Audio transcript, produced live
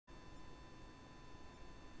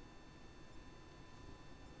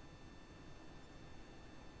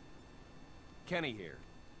Kenny here.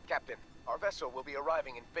 Captain, our vessel will be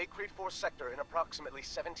arriving in Faykreed 4 sector in approximately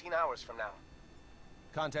 17 hours from now.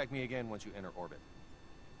 Contact me again once you enter orbit.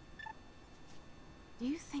 Do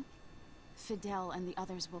you think Fidel and the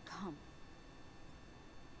others will come?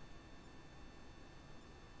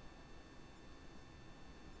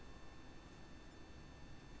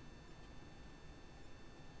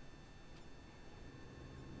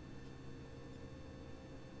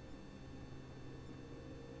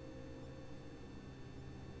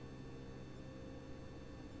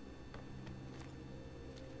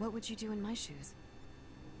 What would you do in my shoes?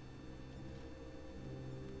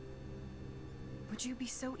 Would you be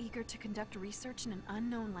so eager to conduct research in an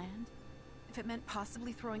unknown land? If it meant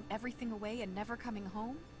possibly throwing everything away and never coming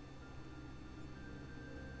home?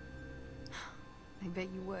 I bet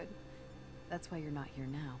you would. That's why you're not here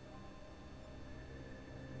now.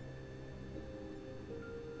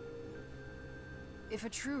 If a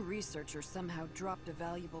true researcher somehow dropped a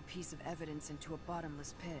valuable piece of evidence into a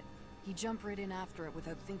bottomless pit, he'd jump right in after it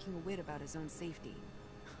without thinking a whit about his own safety.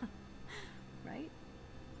 Right?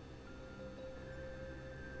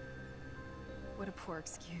 What a poor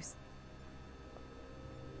excuse.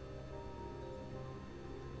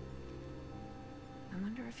 I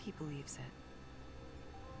wonder if he believes it.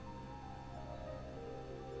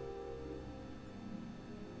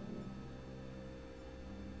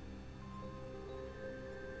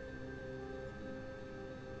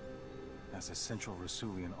 As a Central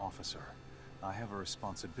Rasulian officer, I have a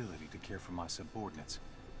responsibility to care for my subordinates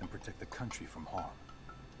and protect the country from harm.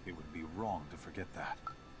 It would be wrong to forget that.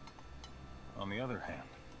 On the other hand,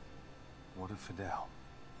 what of Fidel?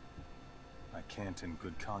 I can't in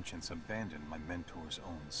good conscience abandon my mentor's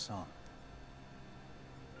own son.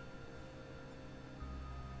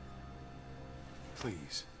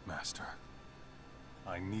 Please, Master.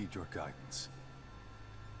 I need your guidance.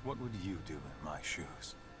 What would you do in my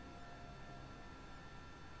shoes?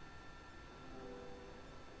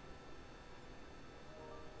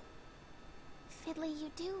 Fiddly,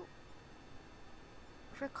 you do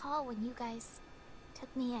recall when you guys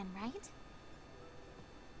took me in, right?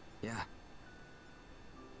 Yeah.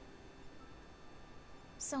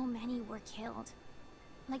 So many were killed.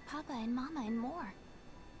 Like Papa and Mama and more.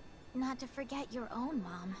 Not to forget your own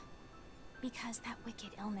mom. Because that wicked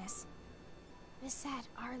illness beset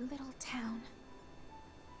our little town.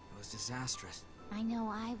 It was disastrous. I know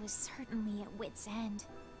I was certainly at wit's end.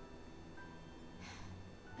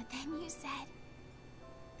 But then you said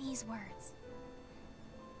these words.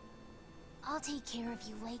 I'll take care of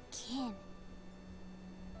you like kin.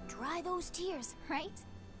 Dry those tears, right?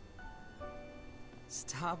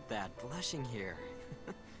 Stop that blushing here.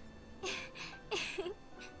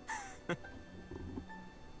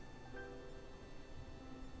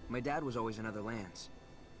 My dad was always in other lands.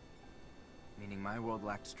 Meaning my world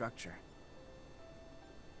lacked structure.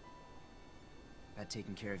 That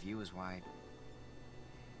taking care of you is why I'm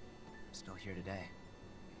still here today.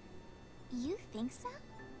 You think so?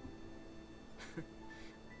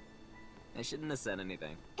 I shouldn't have said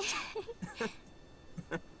anything.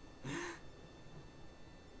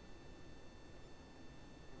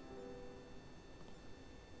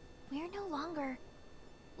 We're no longer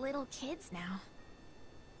little kids now.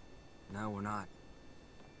 No, we're not.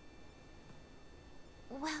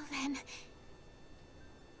 Well then...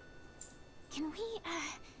 Can we,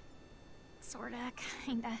 sorta,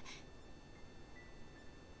 kinda...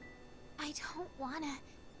 I don't wanna...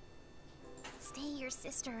 stay your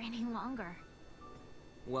sister any longer.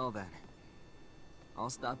 Well then. I'll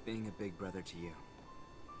stop being a big brother to you.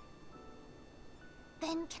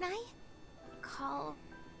 Then can I call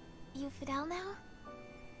you Fidel now?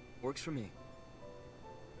 Works for me.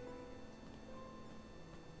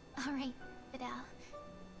 Alright, Fidel.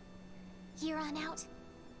 Here on out,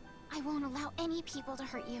 I won't allow any people to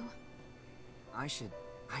hurt you. I should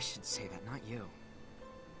say that, not you.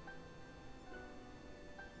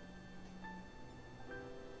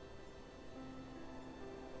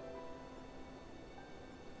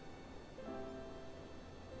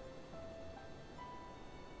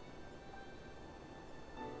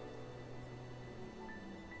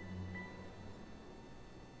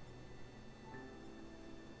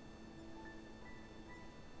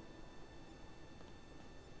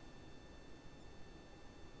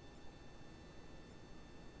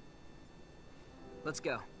 Let's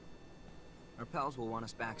go. Our pals will want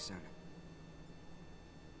us back soon.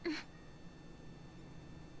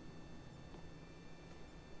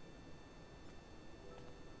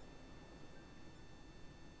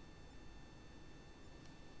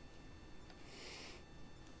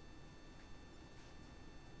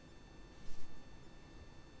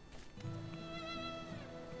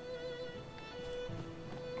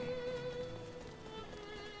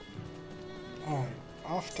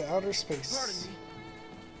 outer space.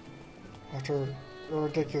 After a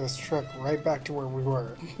ridiculous trek right back to where we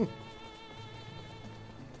were.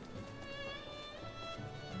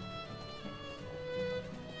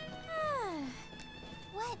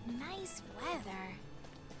 What nice weather.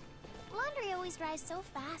 Laundry always dries so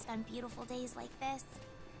fast on beautiful days like this.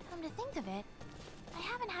 Come to think of it, I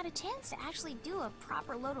haven't had a chance to actually do a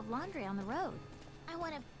proper load of laundry on the road. I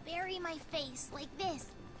want to bury my face like this,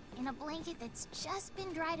 in a blanket that's just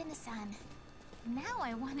been dried in the sun. Now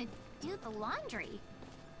I want to do the laundry.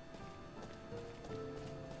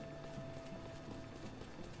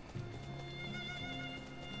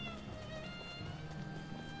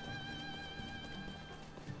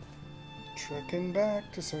 Trekking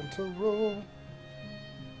back to Central.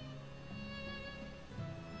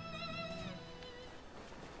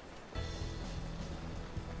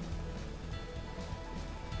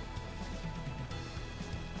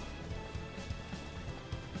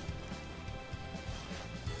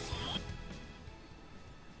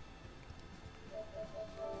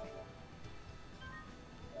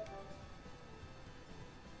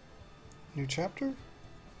 New chapter?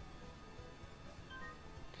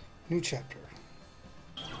 New chapter.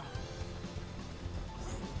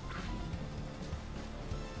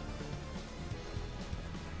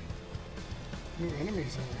 New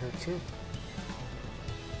enemies over here too.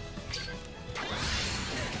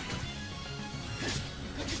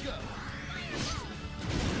 Good to go.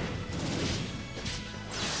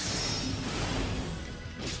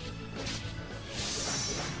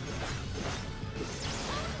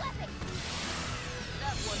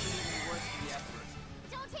 That wasn't even worth the effort.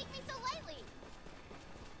 Don't take me so lightly!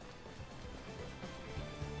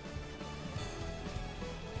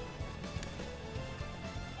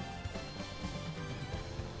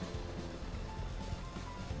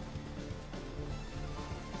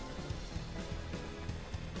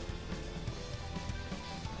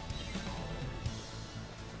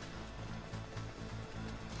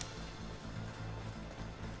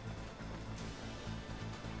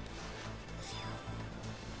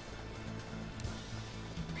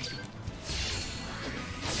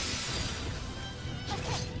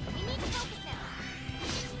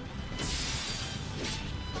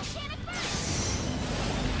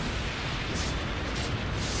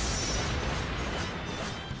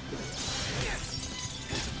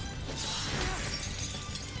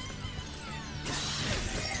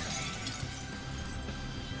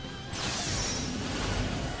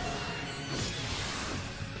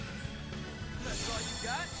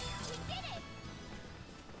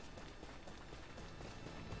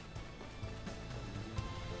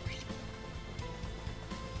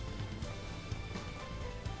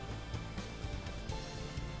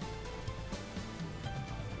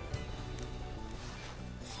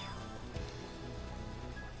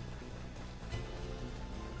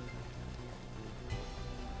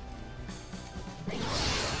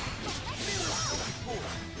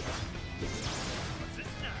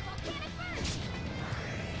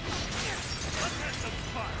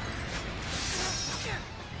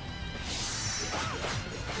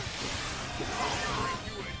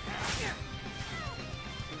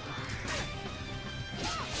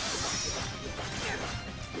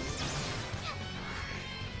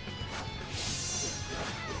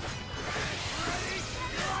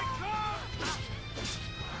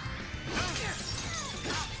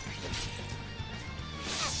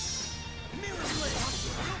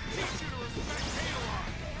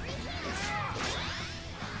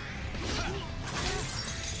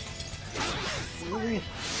 Really?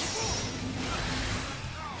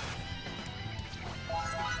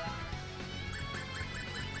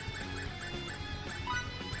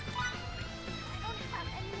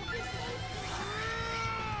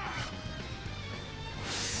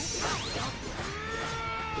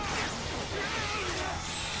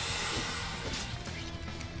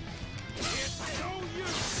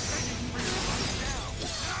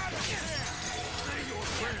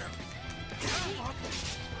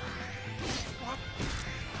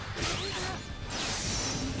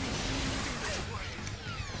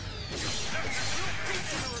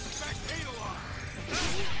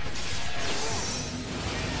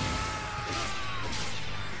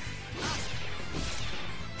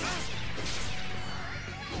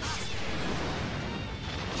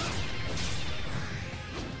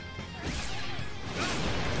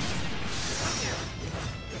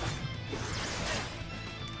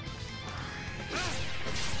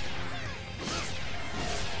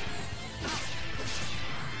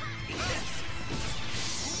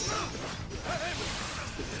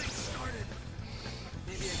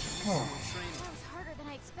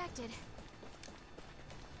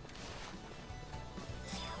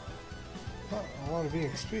 lot of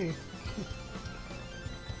EXP.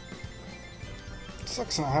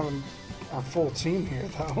 Sucks not having our full team here,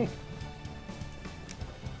 though.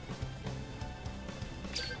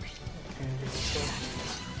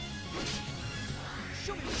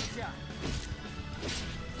 Show me what you got.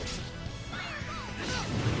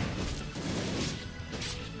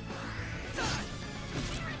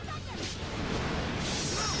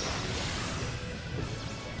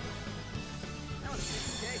 That was a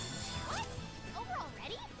big day. What? It's over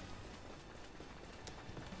already?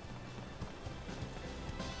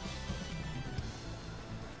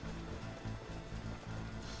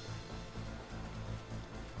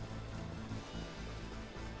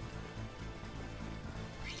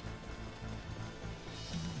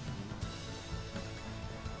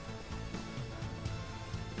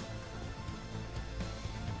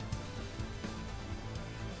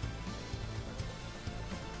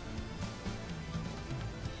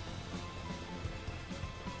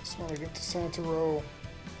 Just want to get to Santa Row.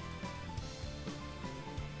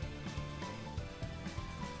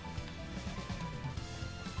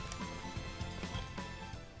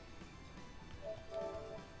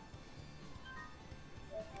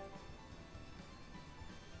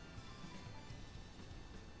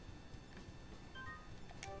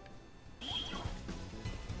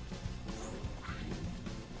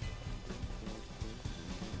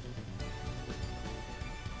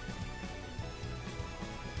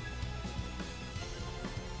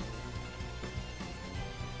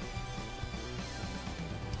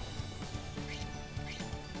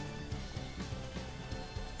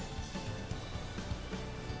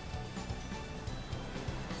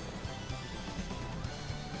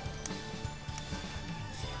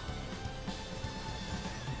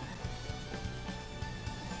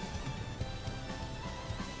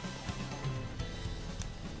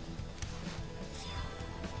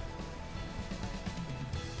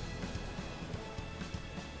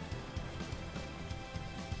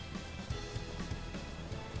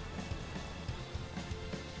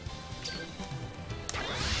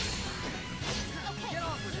 Okay,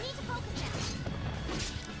 we need to focus now.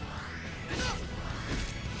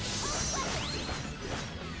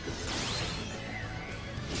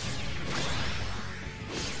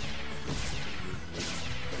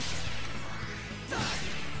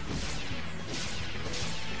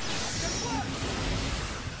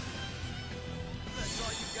 That's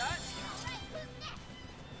all you got? Alright, who's next?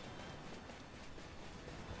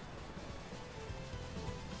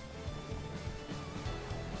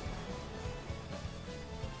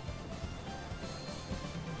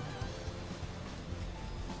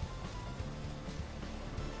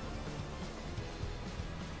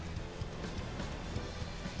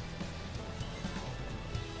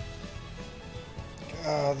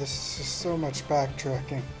 This is just so much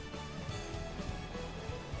backtracking.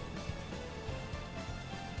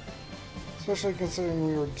 Especially considering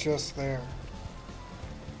we were just there.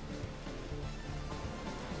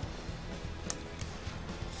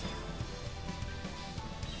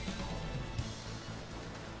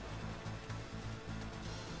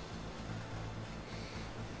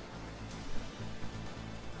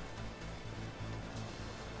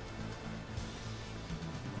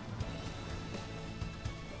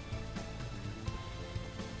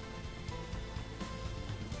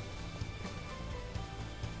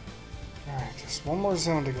 Alright, just one more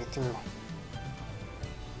zone to get through.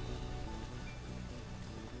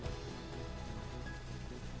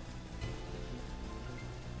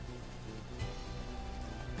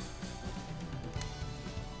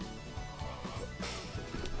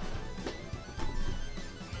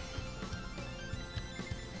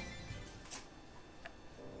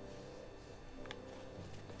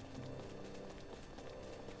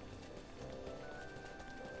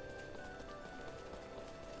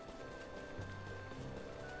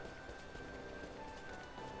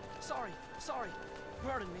 Sorry.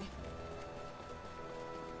 Pardon me.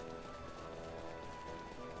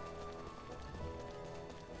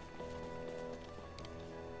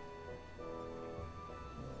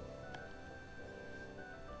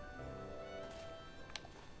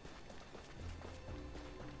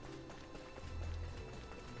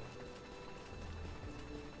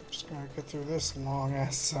 Just gonna get through this long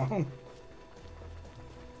ass zone.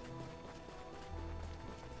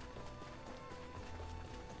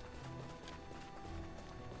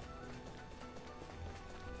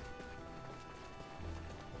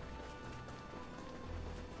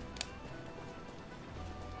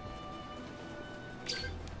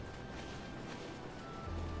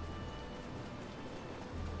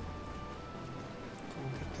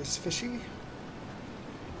 This fishy.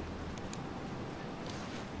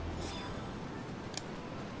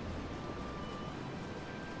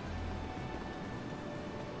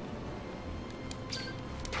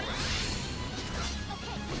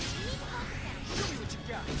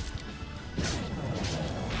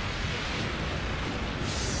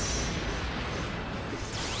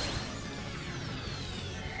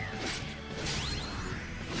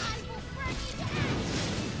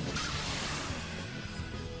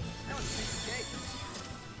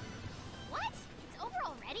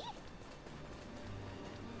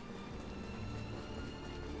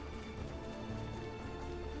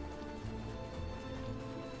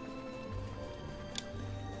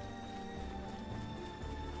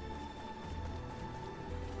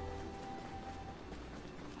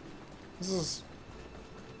 This is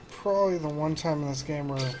probably the one time in this game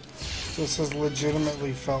where this has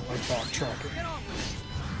legitimately felt like backtracking. Get off!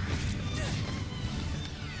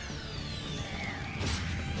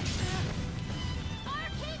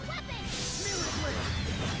 Arcane weapon! Mirror blade!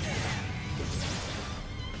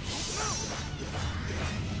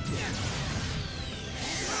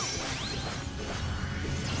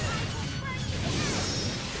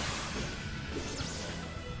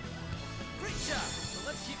 Great job! Well,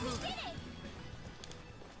 let's keep moving.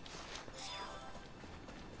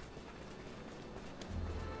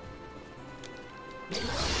 Did it!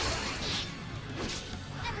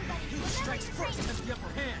 Everybody, Who remember strikes your first training. has the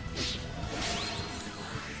upper hand.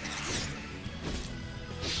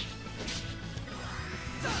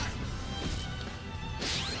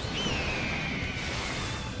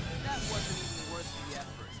 That wasn't even worth the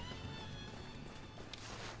effort.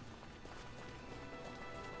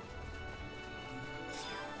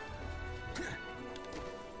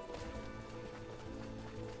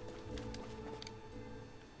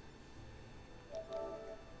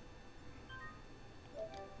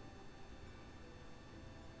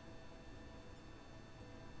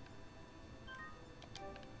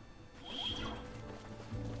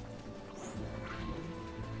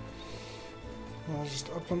 Now just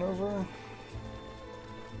up and over.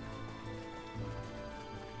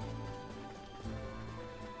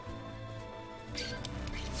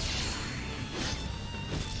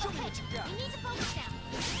 Show me what you got. We need to focus now.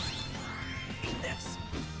 Eat this.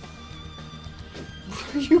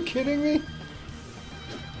 Are you kidding me?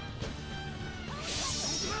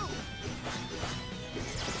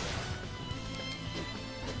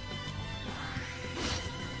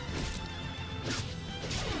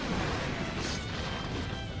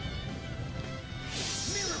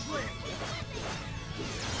 Mirror blade.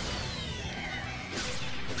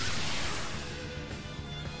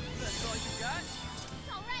 That's all you got?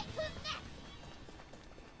 All right, who's next?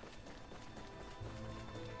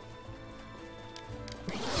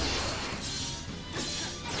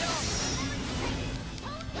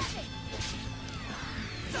 Own weapon!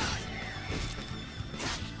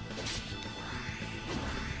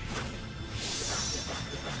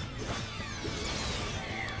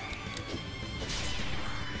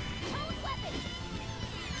 Own weapon!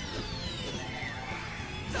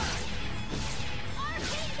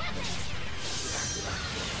 Arcane weapon!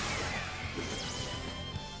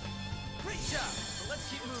 Great job. Well, let's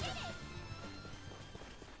keep moving.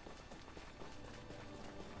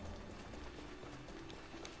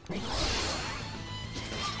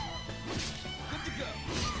 Good to go.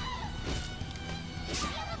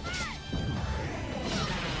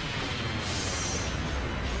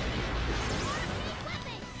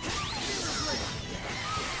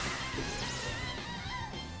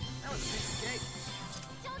 That was a piece of cake.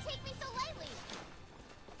 Don't take me so lightly!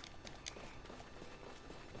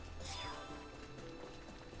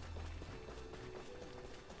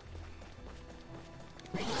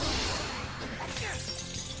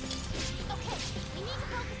 Okay, we need to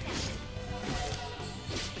focus now.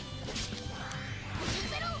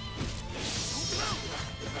 Little!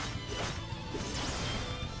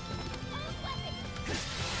 Own weapon!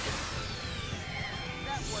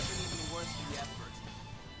 That wasn't even worth the effort.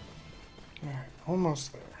 Alright, almost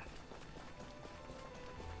there.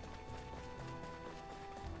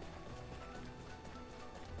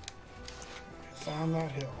 Down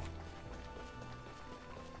that hill.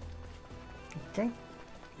 I think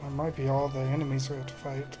that might be all the enemies we have to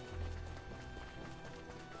fight.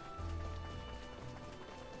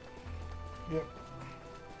 Yep.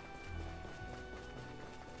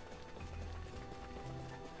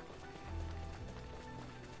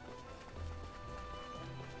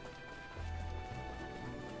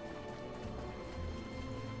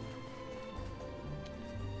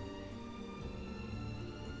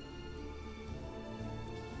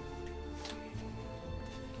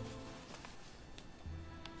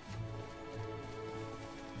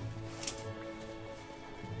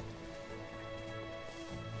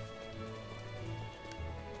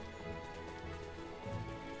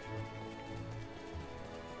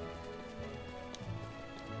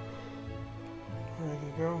 Ready to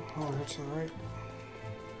go? Oh, go to the right.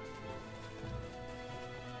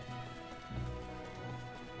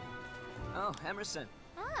 Oh, Emerson.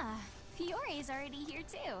 Ah, Fiore's already here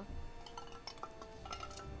too.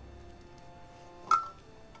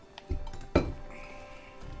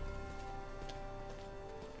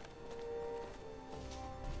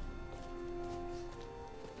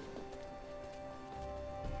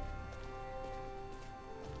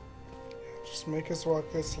 Just make us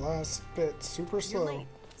walk this last bit super You're slow. late.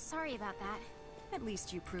 Sorry about that. At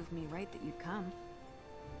least you proved me right that you'd come.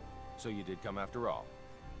 So you did come after all.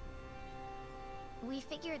 We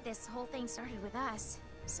figured this whole thing started with us,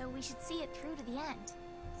 so we should see it through to the end.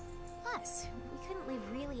 Plus, we couldn't leave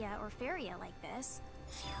Relia or Feria like this.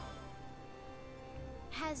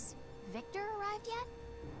 Has Victor arrived yet?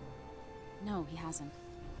 No, he hasn't.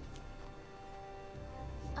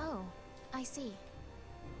 Oh, I see.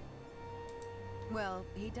 Well,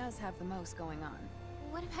 he does have the most going on.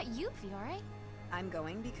 What about you, Fiore? I'm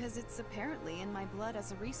going because it's apparently in my blood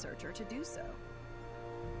as a researcher to do so.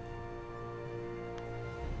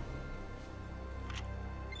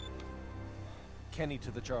 Kenny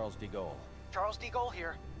to the Charles de Gaulle. Charles de Gaulle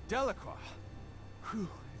here, Delacroix! Whew,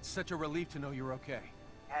 it's such a relief to know you're okay.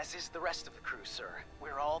 as is the rest of the crew, sir.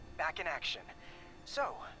 We're all back in action.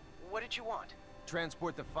 So, what did you want?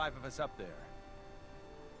 Transport the 5 of us up there.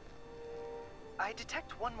 I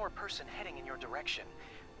detect one more person heading in your direction.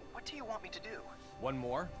 What do you want me to do? One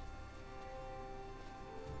more?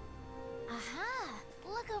 Aha!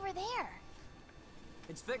 Look over there!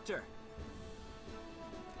 It's Victor.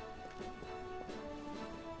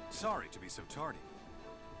 Sorry to be so tardy.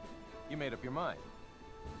 You made up your mind.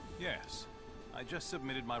 Yes, I just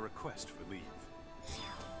submitted my request for leave.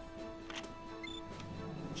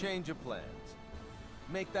 Change of plans.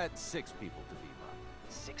 Make that 6 people to Viva.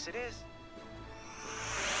 6 it is.